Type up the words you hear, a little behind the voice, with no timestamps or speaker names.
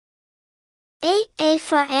A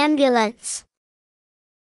for ambulance.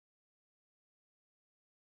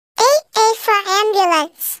 A for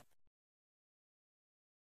ambulance.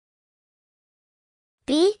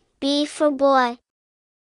 B for boy.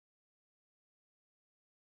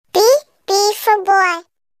 B for boy.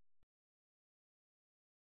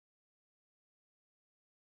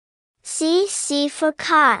 C for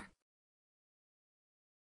car.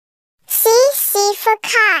 C for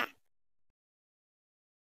car.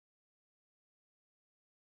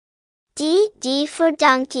 D for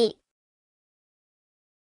donkey.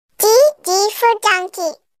 D for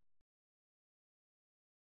donkey.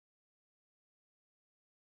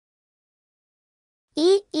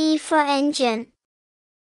 E for engine.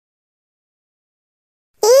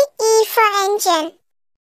 E for engine.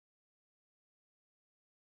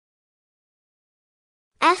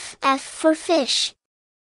 F for fish.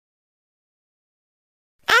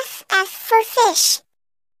 F for fish.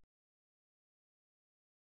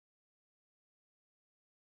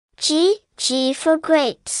 G for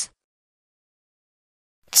grapes.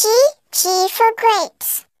 G for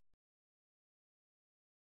grapes.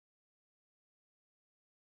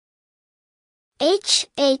 H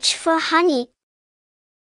for honey.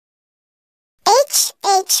 H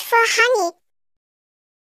for honey.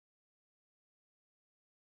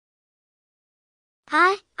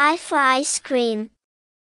 I for ice cream.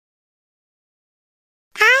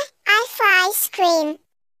 I for ice cream.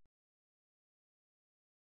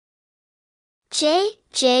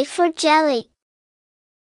 J for jelly.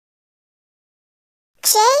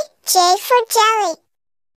 J for jelly.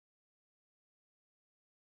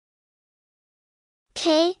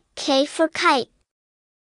 K for kite.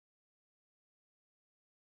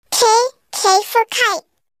 K for kite.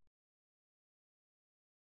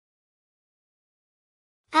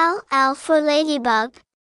 L for ladybug.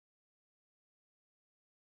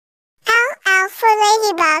 L for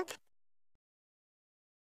ladybug.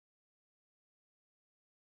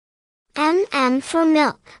 M for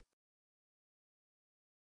milk.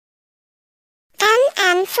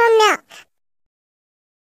 M for milk.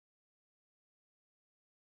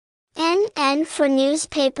 N for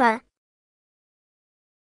newspaper.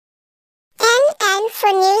 N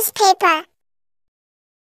for newspaper.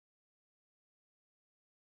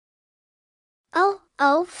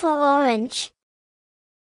 O for orange.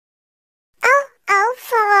 O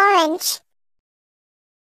for orange.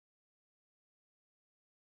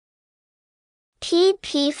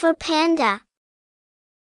 P for panda.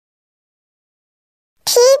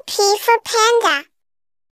 P for panda.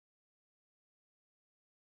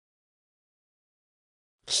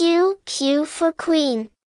 Q for queen.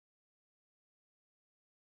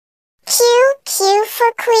 Q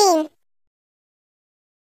for queen.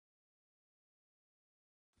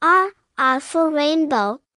 R for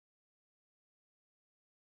rainbow.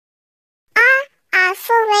 R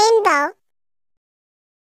for rainbow.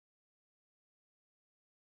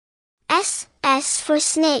 S for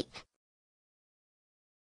snake.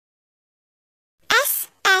 S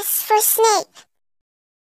for snake.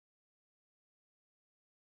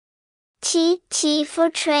 T for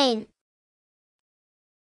train.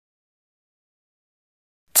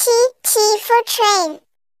 T for train.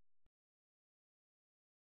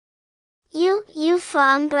 U for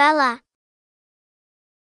umbrella.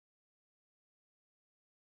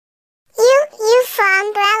 U for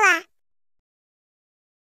umbrella.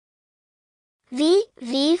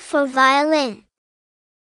 V for violin.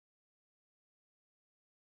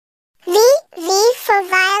 V for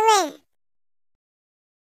violin.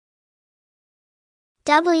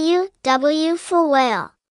 W for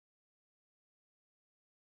whale.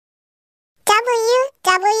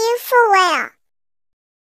 W for whale.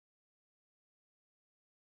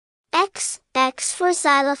 X for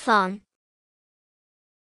xylophone.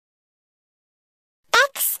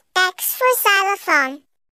 X for xylophone.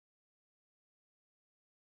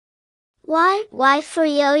 Y for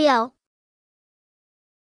yo-yo.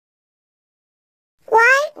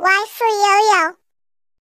 Y for yo-yo.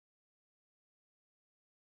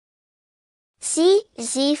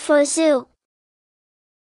 Z for zoo.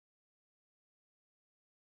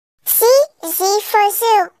 Z for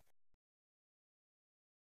zoo.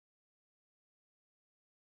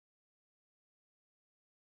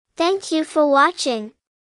 Thank you for watching.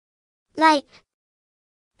 Like,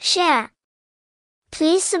 share.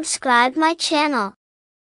 Please subscribe my channel.